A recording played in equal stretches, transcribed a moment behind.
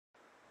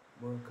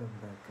Welcome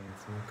back,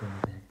 guys. Welcome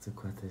back to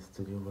Quarter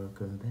Studio.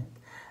 Welcome back.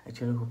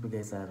 Actually, hope you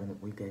guys are having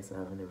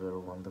a very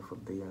wonderful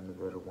day and a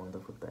very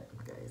wonderful time,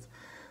 guys.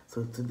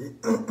 So today,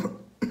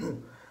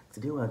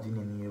 today we are doing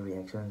a new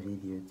reaction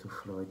video to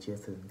Floor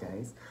Jansen,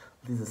 guys.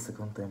 This is the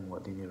second time we're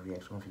doing a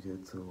reaction video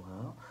to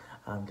her.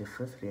 The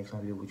first reaction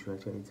video which we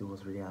actually did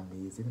was really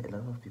amazing. A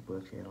lot of people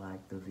actually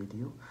liked the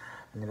video,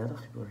 and a lot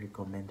of people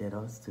recommended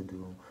us to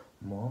do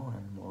more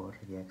and more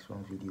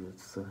reaction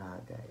videos to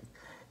her, guys.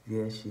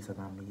 Yeah, she's an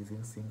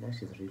amazing singer.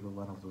 She's really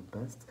one of the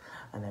best,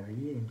 and I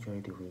really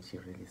enjoy the way she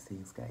really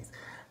sings, guys.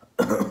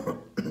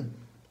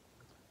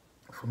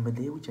 From the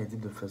day which I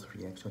did the first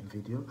reaction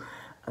video,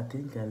 I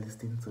think I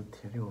listened to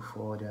 3 or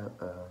 4 other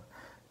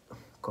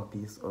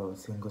copies or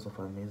singles of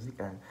her music,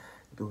 and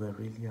they were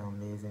really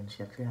amazing.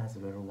 She actually has a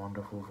very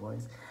wonderful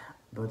voice,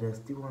 but there's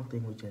still one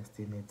thing which I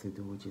still need to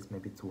do, which is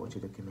maybe to watch a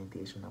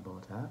documentation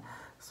about her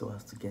so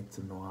as to get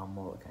to know her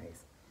more,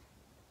 guys.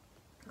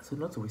 So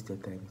not to waste your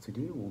time,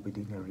 today we'll be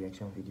doing a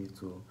reaction video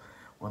to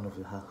one of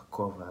her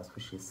covers,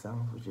 which is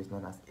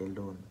known as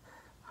Alone,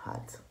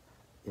 Heart,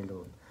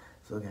 Alone.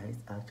 So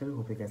guys, I actually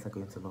hope you guys are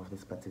going to love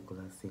this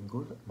particular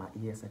single. My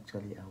ears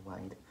actually are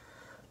wide.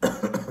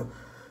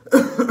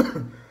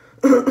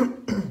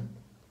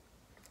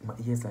 My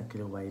ears are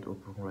actually wide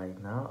open right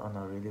now, and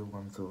I really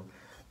want to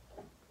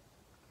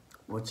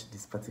watch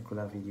this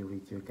particular video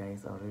with you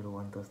guys. I really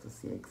want us to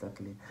see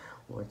exactly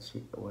what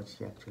she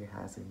actually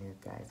has in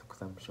it, guys,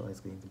 because I'm sure it's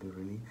going to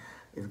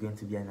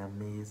be an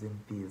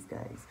amazing piece,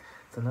 guys.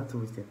 So not to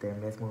waste your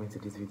time, let's move into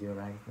this video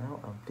right now.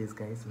 And please,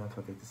 guys, do not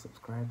forget to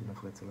subscribe, do not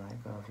forget to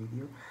like our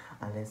video,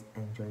 and let's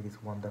enjoy this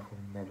wonderful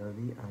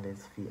melody, and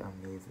let's feel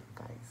amazing,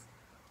 guys.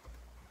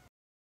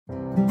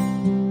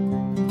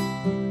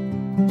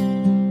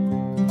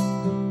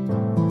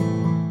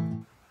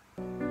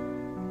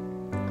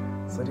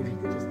 So the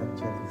video just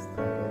actually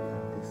started,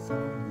 and the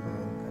song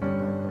behind the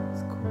background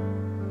is cool.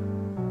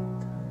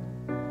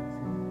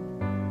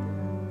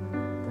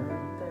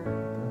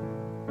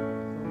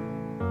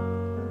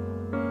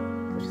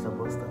 So she's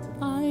about starting.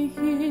 I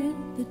hear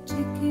the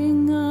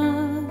ticking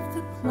of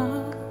the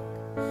clock.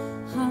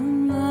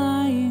 I'm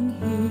lying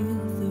here,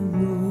 the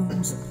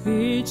room's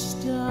pitch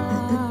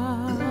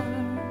dark.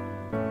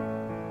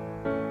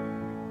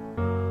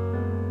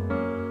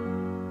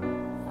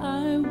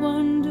 I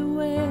wonder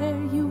where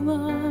you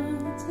are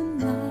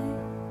tonight.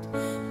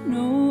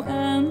 No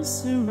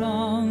answer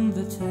on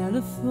the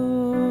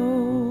telephone.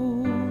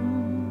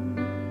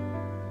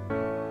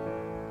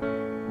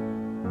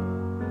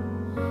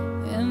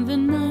 And the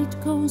night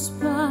goes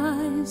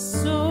by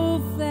so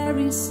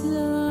very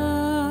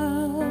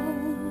slow.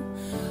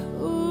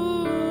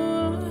 Ooh,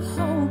 I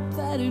hope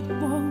that it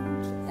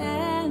won't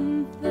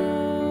end though.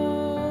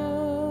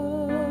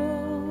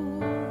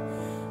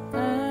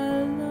 Alone.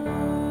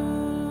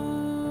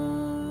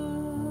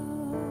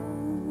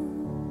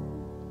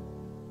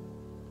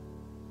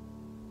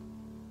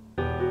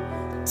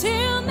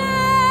 Till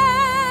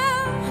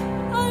now,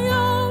 I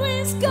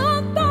always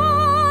got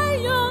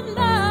by on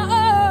my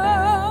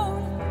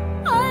own.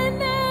 I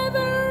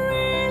never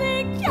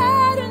really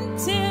cared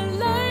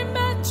until I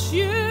met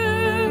you.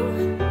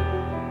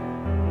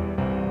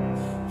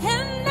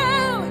 And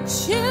now it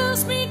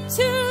chills me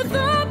to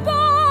the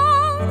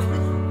bone.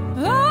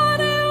 How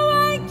do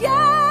I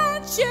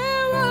get you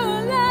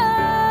alone?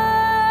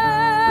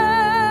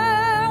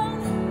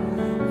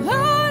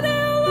 How do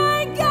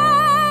I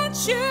get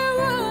you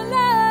alone?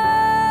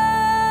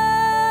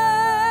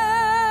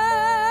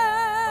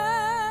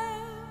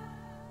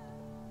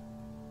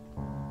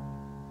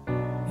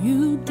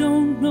 You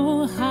don't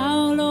know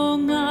how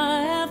long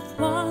I have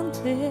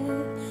wanted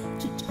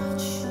to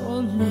touch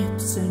your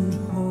lips and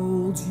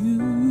hold you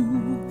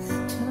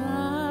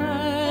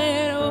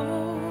tight. Oh,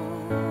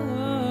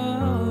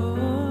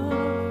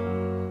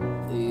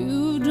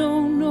 you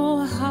don't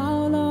know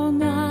how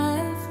long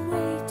I've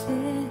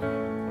waited.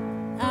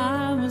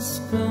 I was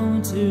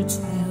going to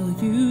tell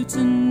you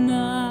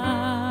tonight,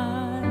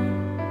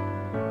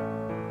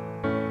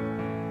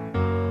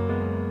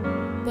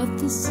 but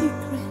the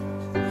secret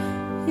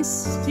is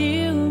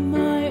still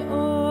my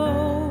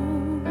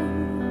own,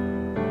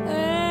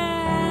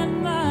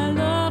 and my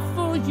love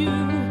for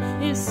you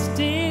is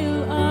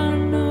still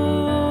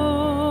unknown.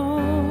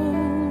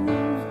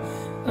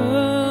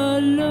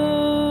 Alone.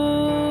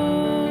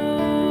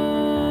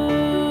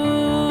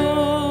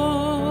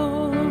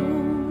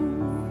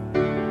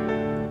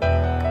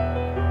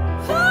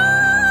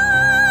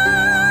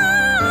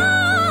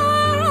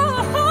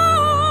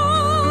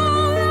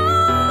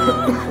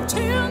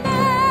 Till now,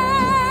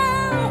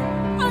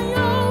 I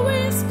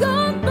always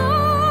got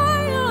by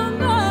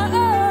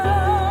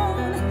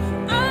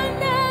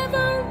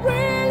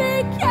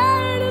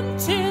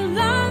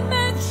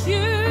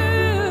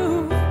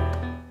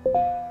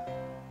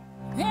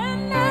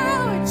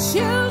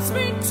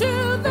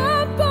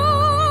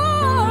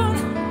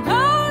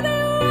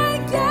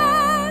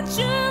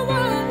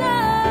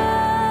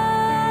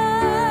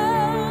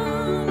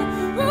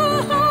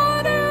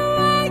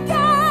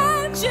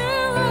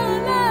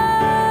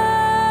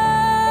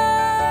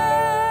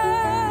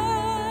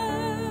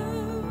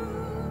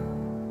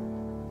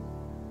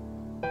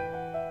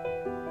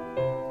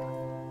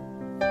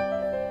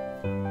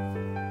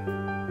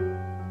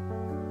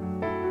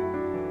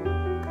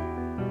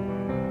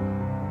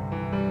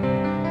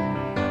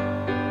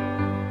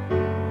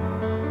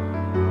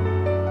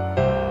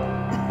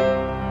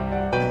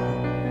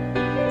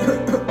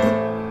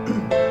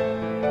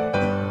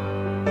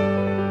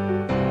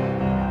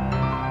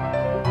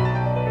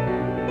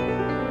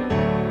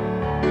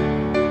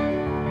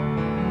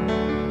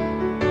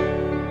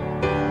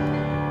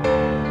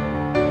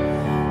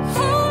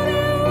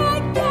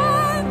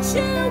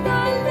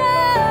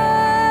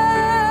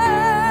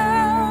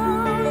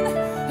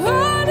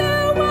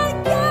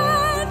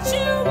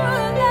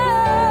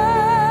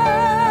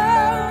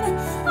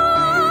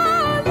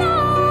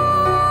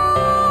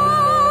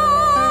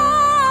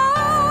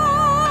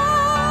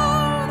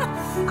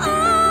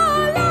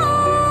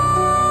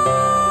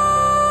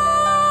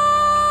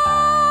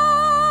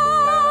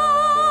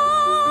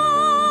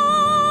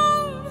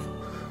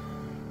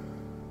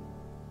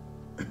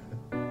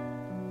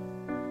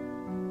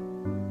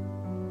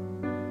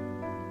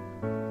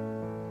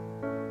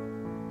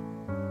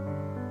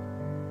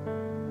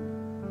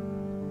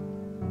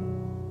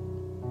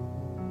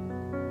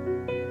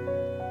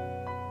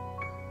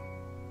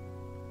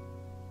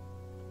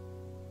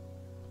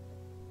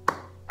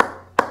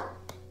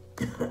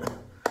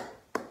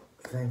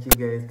Thank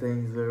you guys,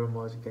 thanks very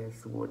much guys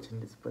for watching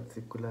this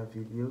particular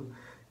video,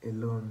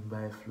 Alone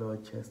by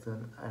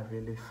Jansen. I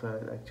really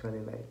felt actually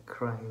like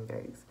crying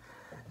guys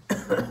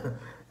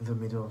in the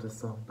middle of the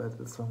song, but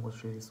the song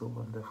was really so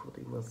wonderful.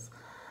 It was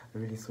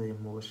really so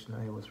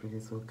emotional, it was really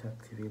so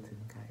captivating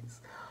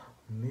guys.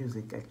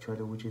 Music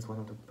actually, which is one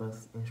of the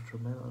best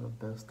instrument or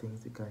the best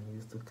things you can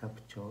use to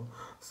capture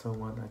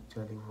someone,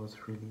 actually was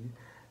really,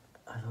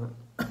 I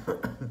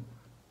don't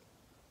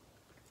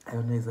I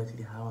don't know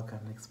exactly how I can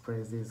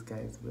express this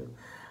guys, but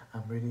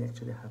I'm really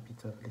actually happy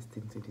to have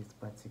listened to this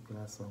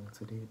particular song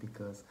today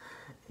because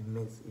it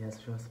has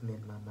just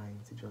made my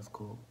mind to just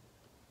go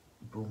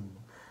boom,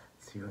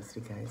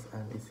 seriously guys.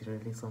 And it's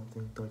really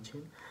something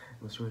touching.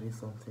 It was really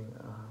something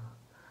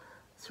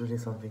it's really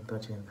something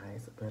touching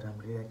guys, but I'm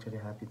really actually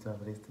happy to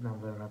have listened. I'm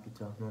very happy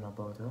to have known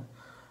about her.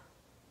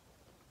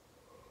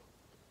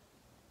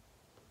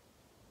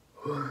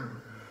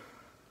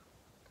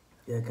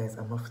 Yeah guys,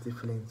 I'm not still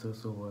feeling so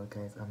well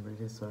guys. I'm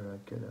really sorry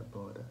actually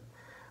about that.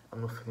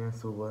 I'm not feeling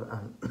so well,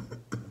 and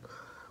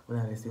when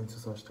I listen to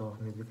such type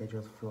of music I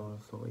just feel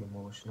so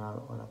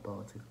emotional all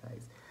about it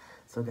guys.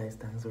 So guys,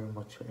 thanks very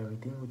much for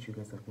everything which you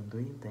guys have been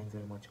doing. Thanks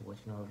very much for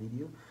watching our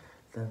video.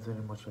 Thanks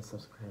very much for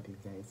subscribing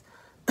guys.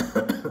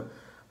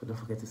 But don't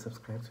forget to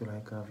subscribe, to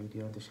like our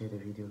video, and to share the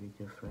video with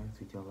your friends,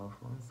 with your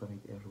loved ones, and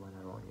with everyone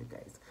around you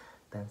guys.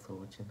 Thanks for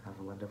watching. Have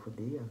a wonderful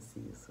day and see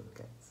you soon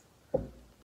guys.